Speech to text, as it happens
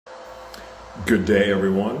Good day,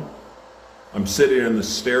 everyone. I'm sitting in the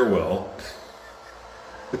stairwell,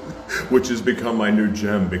 which has become my new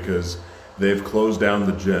gym because they've closed down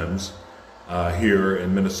the gyms here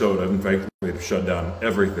in Minnesota. In fact, they've shut down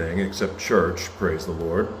everything except church, praise the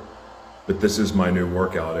Lord. But this is my new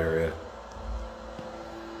workout area.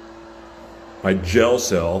 My gel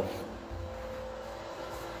cell,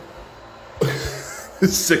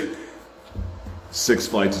 six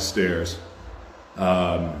flights of stairs.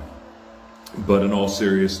 But in all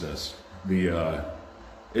seriousness, it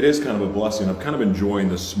is kind of a blessing. I'm kind of enjoying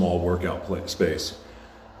this small workout space.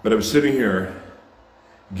 But I was sitting here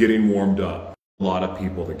getting warmed up. A lot of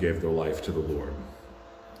people that gave their life to the Lord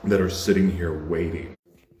that are sitting here waiting.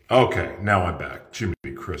 Okay, now I'm back. Jimmy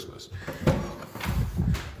Christmas.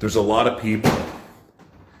 There's a lot of people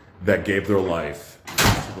that gave their life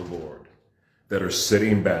to the Lord that are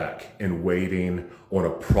sitting back and waiting on a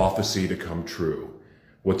prophecy to come true.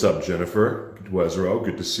 What's up, Jennifer Wezero?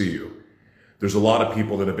 Good to see you. There's a lot of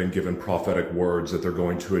people that have been given prophetic words that they're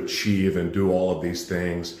going to achieve and do all of these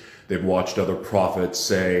things. They've watched other prophets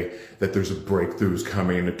say that there's a breakthroughs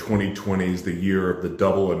coming. 2020 is the year of the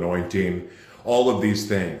double anointing. All of these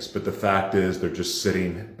things. But the fact is they're just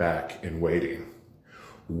sitting back and waiting.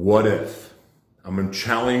 What if? I'm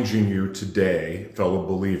challenging you today, fellow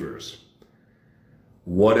believers.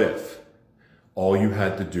 What if all you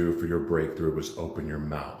had to do for your breakthrough was open your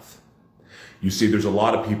mouth? You see, there's a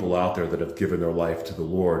lot of people out there that have given their life to the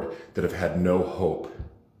Lord that have had no hope.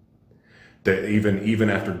 That even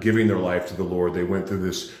after giving their life to the Lord, they went through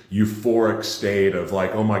this euphoric state of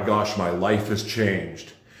like, oh my gosh, my life has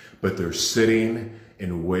changed. But they're sitting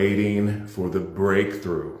and waiting for the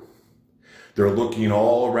breakthrough. They're looking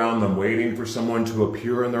all around them, waiting for someone to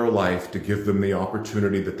appear in their life to give them the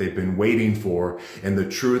opportunity that they've been waiting for. And the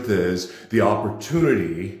truth is, the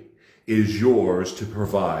opportunity is yours to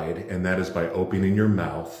provide, and that is by opening your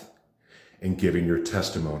mouth and giving your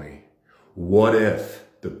testimony. What if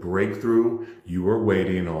the breakthrough you were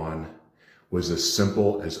waiting on was as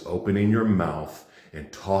simple as opening your mouth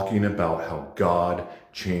and talking about how God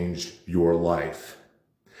changed your life?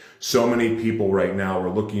 So many people right now are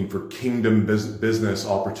looking for kingdom business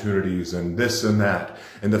opportunities and this and that.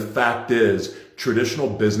 And the fact is, traditional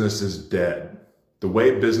business is dead. The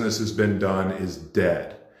way business has been done is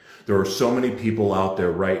dead. There are so many people out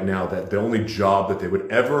there right now that the only job that they would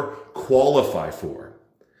ever qualify for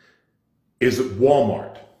is at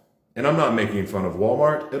Walmart. And I'm not making fun of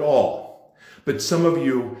Walmart at all. But some of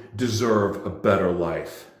you deserve a better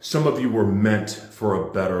life. Some of you were meant for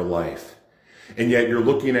a better life. And yet you're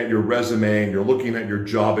looking at your resume and you're looking at your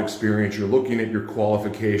job experience, you're looking at your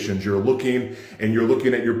qualifications, you're looking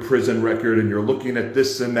at your prison record and you're looking at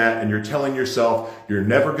this and that and you're telling yourself you're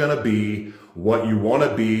never going to be what you want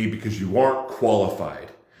to be because you aren't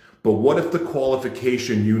qualified. But what if the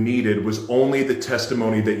qualification you needed was only the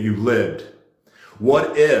testimony that you lived?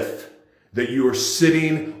 What if that you are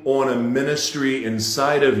sitting on a ministry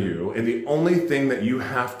inside of you and the only thing that you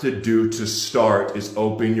have to do to start is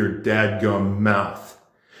open your dadgum mouth?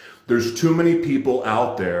 There's too many people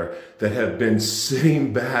out there that have been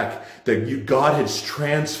sitting back, that God has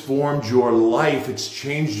transformed your life. It's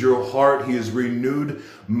changed your heart. He has renewed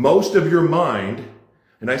most of your mind.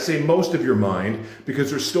 And I say most of your mind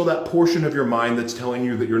because there's still that portion of your mind that's telling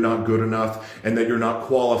you that you're not good enough and that you're not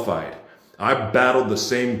qualified. I've battled the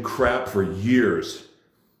same crap for years.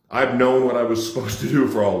 I've known what I was supposed to do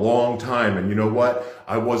for a long time. And you know what?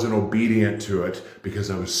 I wasn't obedient to it because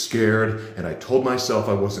I was scared and I told myself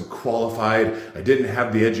I wasn't qualified. I didn't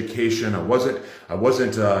have the education. I wasn't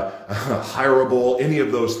hireable, any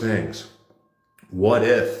of those things. What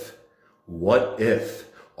if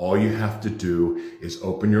all you have to do is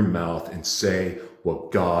open your mouth and say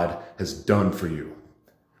what God has done for you?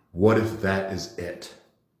 What if that is it?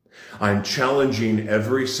 I'm challenging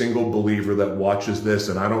every single believer that watches this,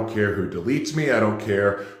 and I don't care who deletes me, I don't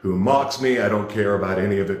care who mocks me, I don't care about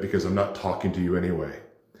any of it because I'm not talking to you anyway.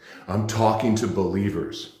 I'm talking to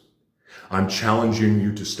believers. I'm challenging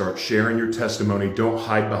you to start sharing your testimony. Don't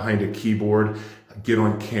hide behind a keyboard. Get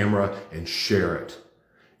on camera and share it.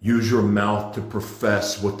 Use your mouth to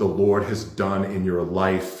profess what the Lord has done in your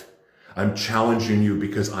life. I'm challenging you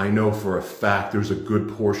because I know for a fact there's a good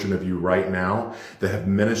portion of you right now that have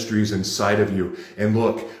ministries inside of you. And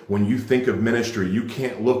look, when you think of ministry, you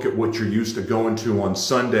can't look at what you're used to going to on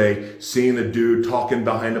Sunday, seeing a dude talking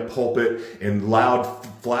behind a pulpit and loud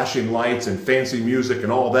flashing lights and fancy music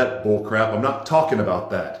and all that bull crap. I'm not talking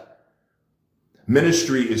about that.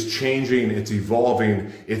 Ministry is changing, it's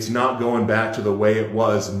evolving, it's not going back to the way it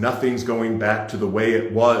was. Nothing's going back to the way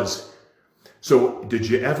it was. So did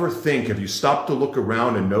you ever think, have you stopped to look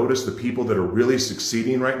around and notice the people that are really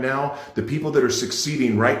succeeding right now? The people that are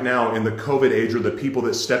succeeding right now in the COVID age are the people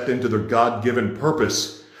that stepped into their God-given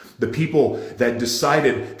purpose. The people that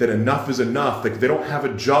decided that enough is enough. Like they don't have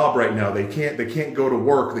a job right now. They can't go to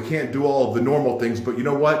work. They can't do all of the normal things. But you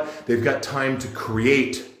know what? They've got time to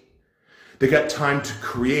create. They got time to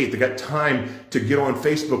create. They got time to get on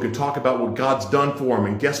Facebook and talk about what God's done for them.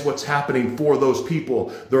 And guess what's happening for those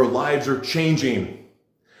people? Their lives are changing.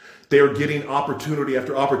 They are getting opportunity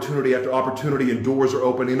after opportunity after opportunity, and doors are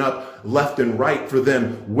opening up left and right for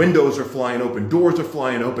them. Windows are flying open. Doors are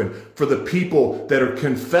flying open for the people that are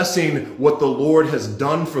confessing what the Lord has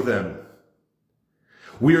done for them.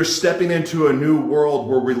 We are stepping into a new world.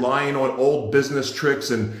 We're relying on old business tricks,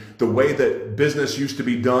 and the way that business used to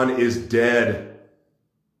be done is dead.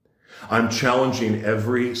 I'm challenging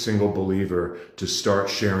every single believer to start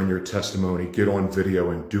sharing your testimony. Get on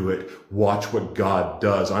video and do it. Watch what God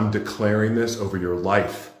does. I'm declaring this over your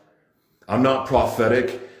life. I'm not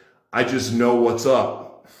prophetic. I just know what's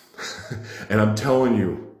up. And I'm telling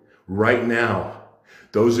you right now,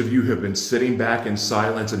 those of you who have been sitting back in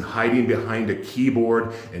silence and hiding behind a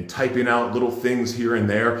keyboard and typing out little things here and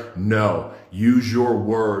there, no. Use your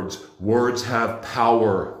words. Words have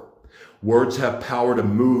power. Words have power to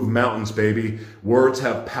move mountains, baby. Words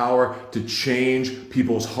have power to change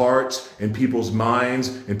people's hearts and people's minds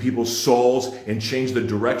and people's souls and change the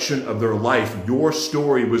direction of their life. Your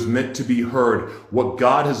story was meant to be heard. What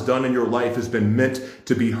God has done in your life has been meant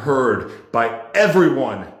to be heard by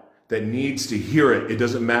everyone that needs to hear it. It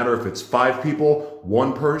doesn't matter if it's 5 people,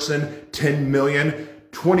 1 person, 10 million,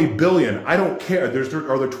 20 billion. I don't care.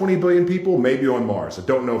 Are there 20 billion people? Maybe on Mars. I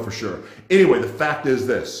don't know for sure. Anyway, the fact is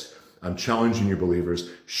this. I'm challenging you, believers.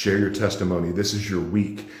 Share your testimony. This is your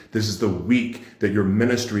week. This is the week that your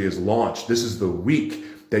ministry is launched. This is the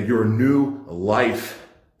week that your new life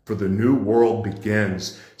for the new world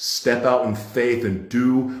begins. Step out in faith and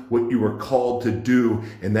do what you are called to do,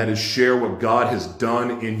 and that is share what God has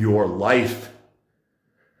done in your life.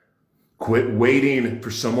 Quit waiting for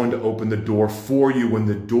someone to open the door for you when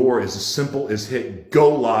the door is as simple as hit go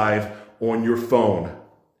live on your phone.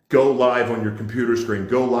 Go live on your computer screen.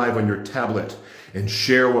 Go live on your tablet and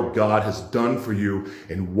share what God has done for you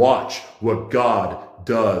and watch what God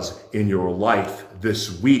does in your life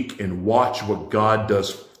this week and watch what God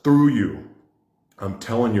does through you. I'm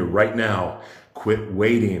telling you right now, quit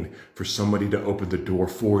waiting for somebody to open the door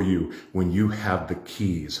for you when you have the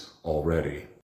keys already.